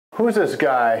Who's this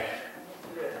guy?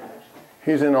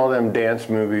 He's in all them dance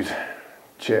movies.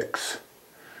 Chicks.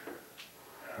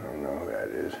 I don't know who that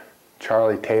is.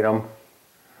 Charlie Tatum.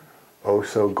 Oh,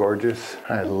 so gorgeous.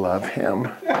 I love him.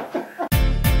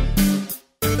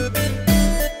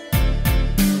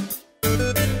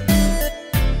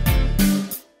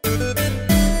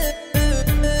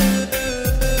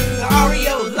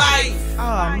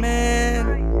 Aw,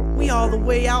 man, we all the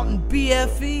way out in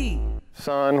BFE.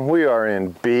 Son, we are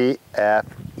in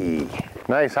BFE.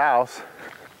 Nice house.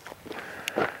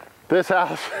 This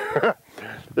house,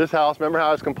 remember how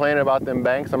I was complaining about them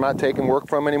banks I'm not taking work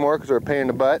from anymore because they're a pain in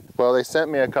the butt? Well, they sent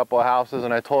me a couple of houses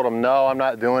and I told them, no, I'm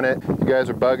not doing it. You guys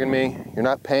are bugging me. You're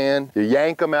not paying. You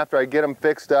yank them after I get them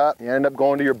fixed up. You end up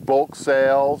going to your bulk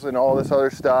sales and all this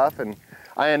other stuff, and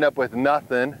I end up with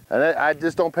nothing. And I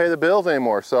just don't pay the bills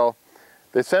anymore. So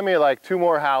they send me like 2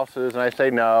 more houses and I say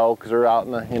no because they're out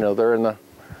in the, they're in the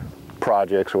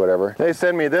projects or whatever. They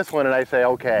send me this one and I say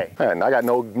okay, and I got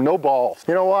no balls.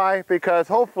 You know why? Because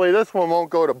hopefully this one won't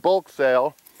go to bulk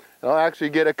sale and I'll actually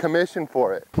get a commission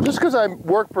for it. Just because I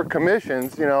work for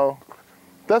commissions,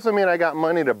 doesn't mean I got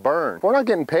money to burn. If we're not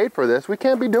getting paid for this, we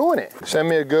can't be doing it. Send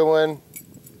me a good one,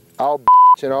 I'll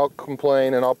bitch and I'll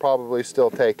complain, and I'll probably still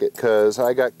take it because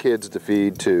I got kids to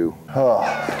feed too.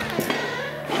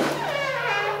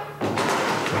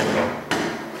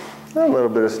 A little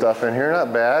bit of stuff in here,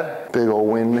 not bad. Big old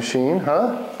wind machine,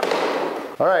 huh?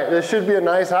 All right, this should be a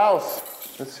nice house.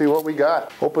 Let's see what we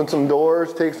got. Open some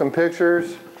doors, take some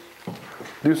pictures,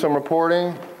 do some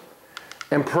reporting,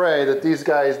 and pray that these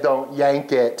guys don't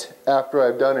yank it after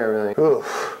I've done everything.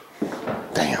 Oof,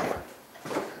 damn.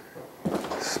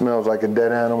 Smells like a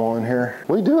dead animal in here.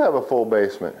 We do have a full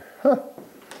basement, huh?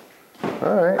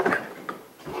 All right.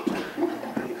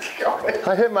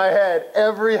 I hit my head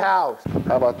every house.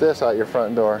 How about this out your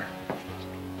front door?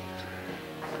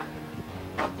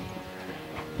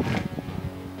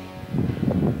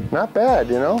 Not bad,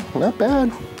 not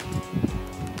bad.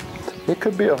 It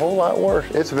could be a whole lot worse.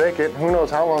 It's vacant. Who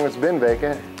knows how long it's been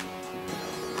vacant.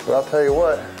 But I'll tell you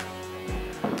what,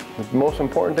 the most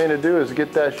important thing to do is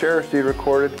get that sheriff's deed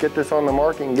recorded, get this on the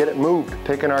market and get it moved.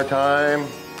 Taking our time,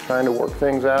 trying to work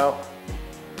things out.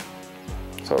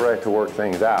 It's all right to work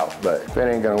things out, but if it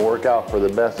ain't gonna work out for the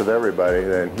best of everybody,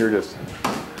 then you're just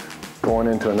going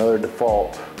into another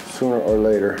default sooner or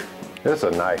later. This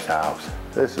is a nice house.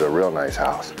 This is a real nice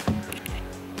house.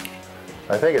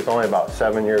 I think it's only about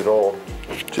 7 years old.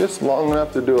 Just long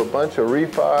enough to do a bunch of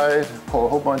refis, pull a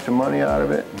whole bunch of money out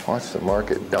of it, and watch the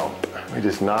market dump. We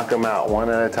just knock them out one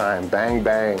at a time, bang,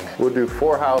 bang. We'll do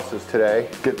 4 houses today,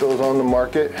 get those on the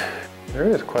market. There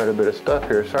is quite a bit of stuff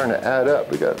here, it's starting to add up.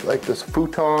 We got like this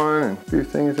futon and a few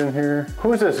things in here.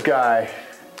 Who's this guy?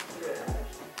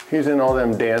 He's in all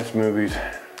them dance movies.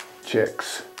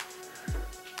 Chicks.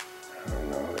 I don't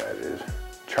know who that is.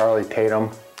 Charlie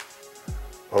Tatum.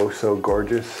 Oh, so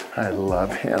gorgeous. I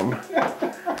love him.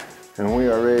 And we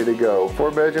are ready to go. 4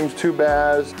 bedrooms, 2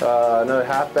 baths, another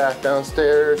half bath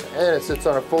downstairs, and it sits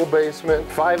on a full basement,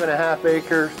 5.5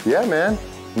 acres. Yeah, man,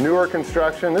 newer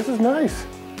construction. This is nice.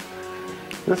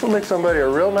 This will make somebody a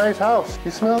real nice house.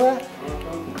 You smell that?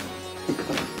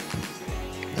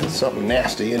 There's something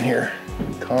nasty in here.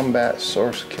 Combat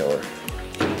source killer.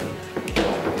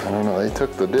 I don't know, they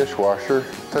took the dishwasher,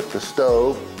 took the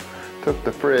stove, took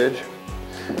the fridge,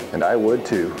 and I would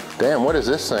too. Damn, what is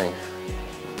this thing?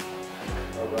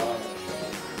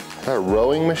 Is that a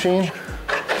rowing machine?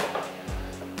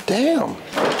 Damn.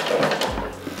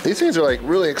 These things are like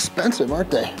really expensive, aren't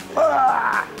they?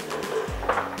 Ah!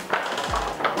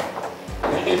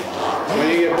 When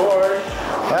you get bored?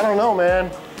 I don't know,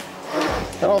 man.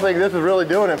 I don't think this is really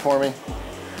doing it for me.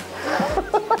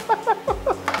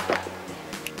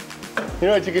 You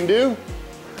know what you can do?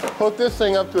 Hook this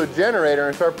thing up to a generator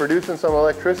and start producing some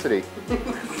electricity.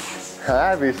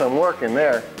 That'd be some work in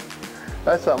there.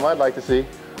 That's something I'd like to see.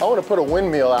 I want to put a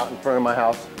windmill out in front of my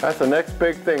house. That's the next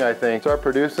big thing, I think. Start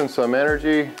producing some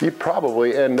energy. You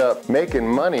probably end up making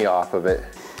money off of it.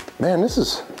 Man,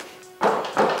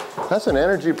 that's an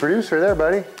energy producer there,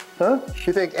 buddy. Huh?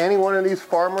 You think any one of these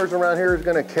farmers around here is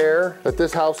gonna care that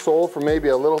this house sold for maybe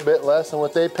a little bit less than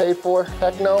what they paid for?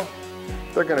 Heck no.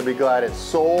 They're gonna be glad it's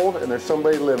sold and there's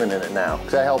somebody living in it now,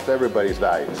 because that helps everybody's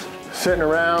values. Sitting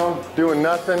around, doing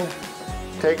nothing,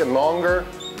 taking longer,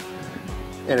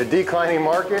 in a declining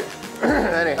market,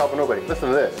 that ain't helping nobody. Listen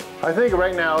to this. I think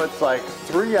right now it's like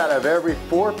 3 out of every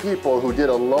 4 people who did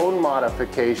a loan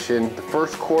modification the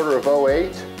first quarter of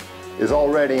 08 is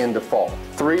already in default.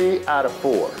 3 out of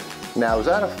 4. Now, is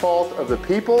that a fault of the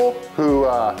people who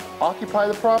occupy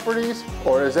the properties,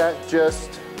 or is that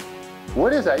just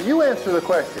What is that? You answer the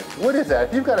question. What is that?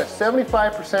 If you've got a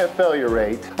 75% failure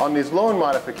rate on these loan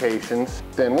modifications,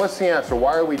 then what's the answer?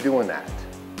 Why are we doing that?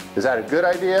 Is that a good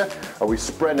idea? Are we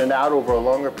spreading it out over a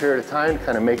longer period of time to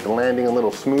kind of make the landing a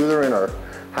little smoother in our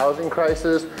housing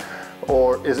crisis?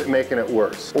 Or is it making it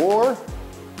worse? Or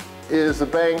is the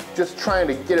bank just trying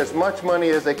to get as much money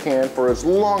as they can for as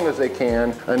long as they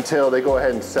can until they go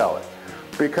ahead and sell it?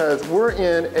 Because we're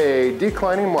in a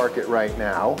declining market right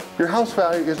now, your house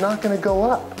value is not going to go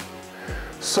up.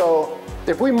 So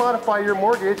if we modify your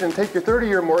mortgage and take your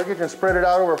 30-year mortgage and spread it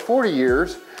out over 40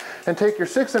 years and take your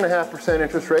 6.5%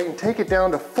 interest rate and take it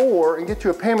down to 4 and get you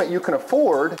a payment you can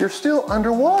afford, you're still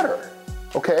underwater,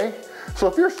 okay? So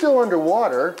if you're still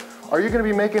underwater, are you going to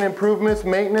be making improvements,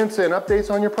 maintenance, and updates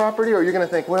on your property? Or are you going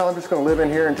to think, well, I'm just going to live in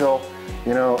here until,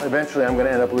 you know, eventually I'm going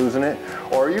to end up losing it?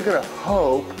 Or are you going to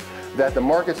hope that the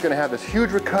market's going to have this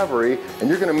huge recovery and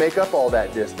you're going to make up all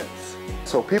that distance?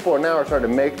 So people are now starting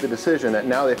to make the decision that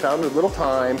now they found a little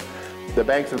time, the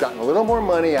banks have gotten a little more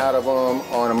money out of them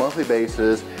on a monthly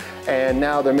basis, and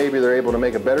now maybe they're able to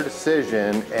make a better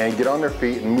decision and get on their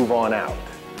feet and move on out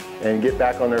and get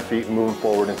back on their feet and moving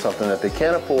forward in something that they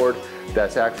can't afford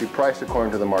that's actually priced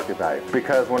according to the market value.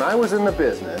 Because when I was in the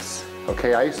business,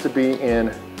 okay, I used to be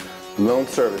in loan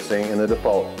servicing in the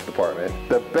default department.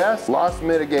 The best loss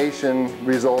mitigation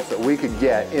results that we could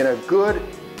get in a good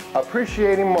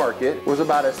appreciating market was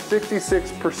about a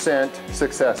 66%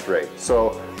 success rate.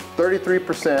 So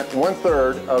 33%,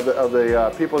 1/3 of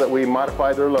the people that we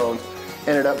modified their loans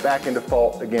ended up back in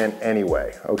default again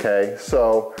anyway, okay?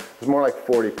 So it's more like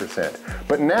 40%.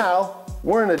 But now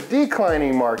we're in a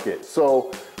declining market.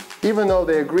 So even though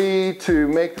they agree to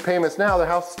make the payments now, the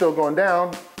house is still going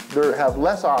down. They have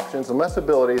less options and less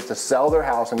abilities to sell their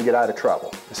house and get out of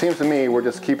trouble. It seems to me we're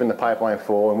just keeping the pipeline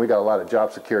full, and we got a lot of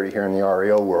job security here in the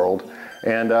REO world.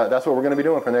 And that's what we're gonna be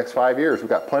doing for the next 5 years. We've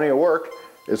got plenty of work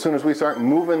as soon as we start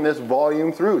moving this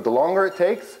volume through. The longer it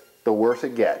takes, the worse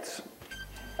it gets.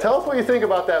 Tell us what you think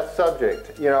about that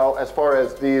subject, you know, as far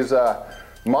as these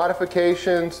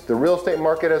modifications, the real estate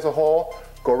market as a whole.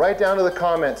 Go right down to the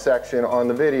comment section on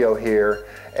the video here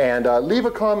and leave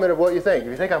a comment of what you think. If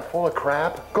you think I'm full of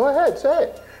crap, go ahead, say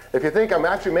it. If you think I'm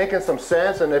actually making some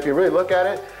sense, and if you really look at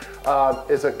it,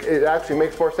 it actually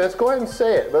makes more sense, go ahead and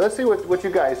say it. But let's see what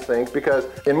you guys think, because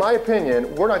in my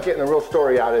opinion, we're not getting a real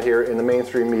story out of here in the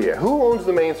mainstream media. Who owns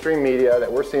the mainstream media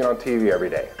that we're seeing on TV every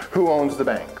day? Who owns the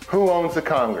bank? Who owns the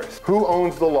Congress? Who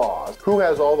owns the laws? Who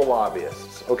has all the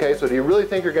lobbyists? Okay, so do you really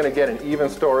think you're gonna get an even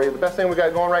story? The best thing we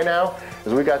got going right now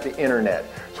is we got the internet.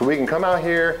 So we can come out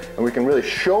here and we can really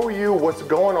show you what's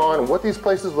going on and what these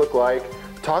places look like,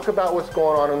 talk about what's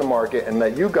going on in the market, and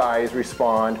let you guys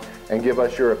respond and give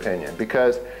us your opinion.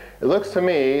 Because it looks to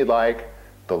me like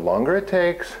the longer it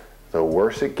takes, the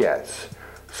worse it gets.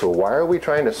 So why are we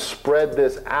trying to spread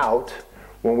this out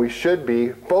when we should be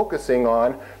focusing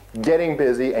on getting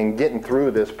busy and getting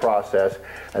through this process?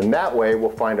 And that way we'll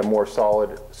find a more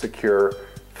solid, secure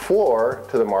floor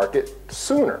to the market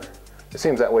sooner. It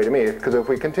seems that way to me, because if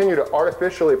we continue to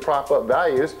artificially prop up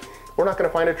values, we're not going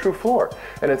to find a true floor.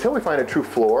 And until we find a true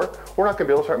floor, we're not going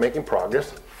to be able to start making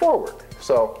progress forward.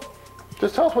 So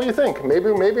just tell us what you think. Maybe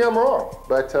I'm wrong,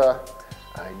 but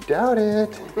I doubt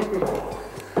it.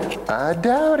 I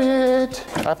doubt it.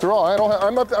 After all,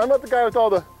 I'm not the guy with all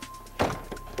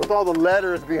the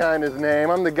letters behind his name.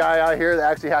 I'm the guy out here that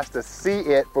actually has to see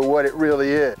it for what it really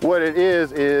is. What it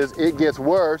is it gets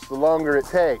worse the longer it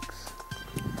takes.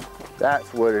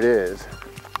 That's what it is.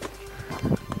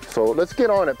 So let's get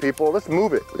on it, people. Let's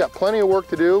move it. We got plenty of work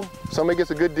to do. Somebody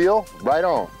gets a good deal, right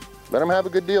on. Let them have a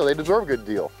good deal. They deserve a good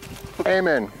deal.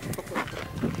 Amen.